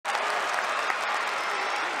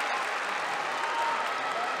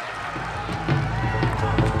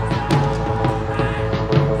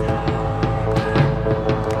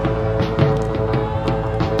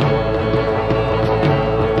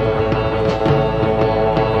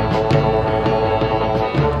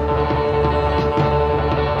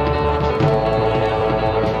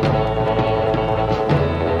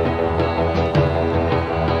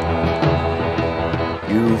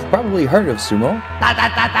heard of sumo?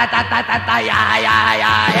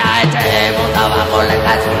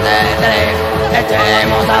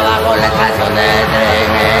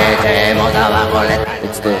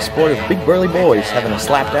 It's the sport of big burly boys having a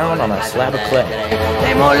slap down on a slab of clay.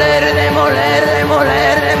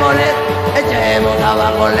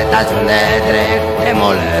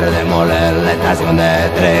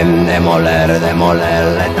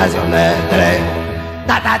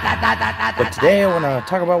 But today I want to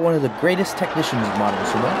talk about one of the greatest technicians of modern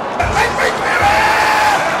sumo.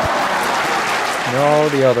 No,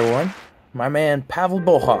 the other one. My man Pavel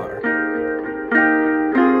Bojar,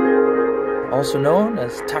 also known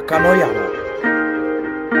as Takanoyama.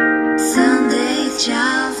 Sunday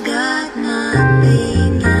child's got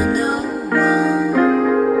nothing and no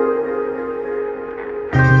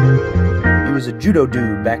one. He was a judo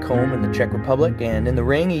dude back home in the Czech Republic, and in the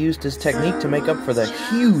ring he used his technique to make up for the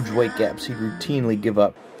huge weight gaps he'd routinely give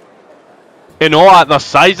up. You know, at the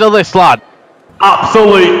size of this lad,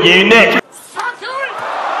 absolute unique.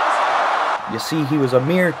 You see, he was a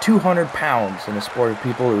mere 200 pounds in a sport of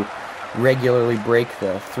people who regularly break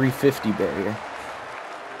the 350 barrier.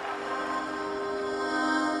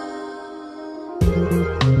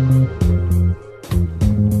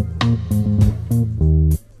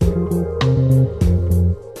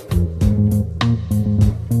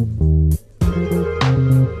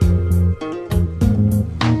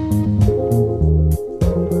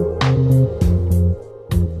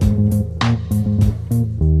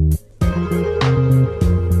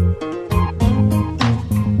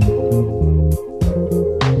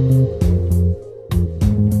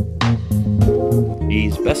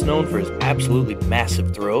 He's best known for his absolutely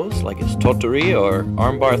massive throws, like his totori or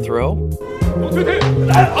armbar throw.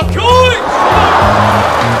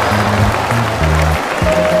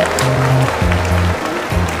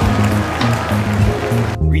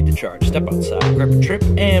 Read the charge, step outside, grab a trip,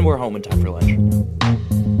 and we're home in time for lunch.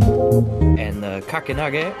 And the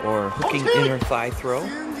kakenage, or hooking inner thigh throw.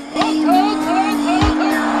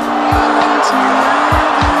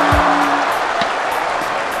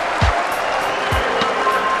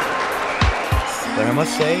 But I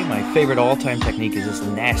must say, my favorite all-time technique is this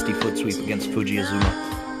nasty foot sweep against Fuji Azuma.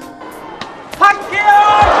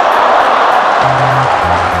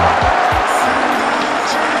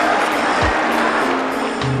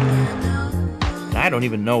 And I don't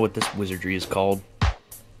even know what this wizardry is called.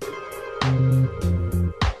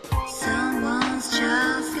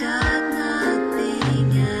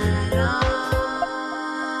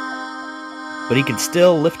 But he can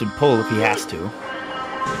still lift and pull if he has to.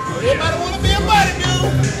 Everybody want to be a body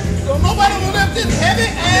dude, so nobody will lift this heavy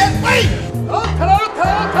ass weight.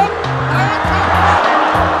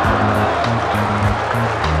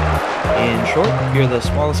 In short, if you're the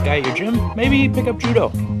smallest guy at your gym, maybe pick up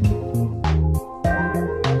judo.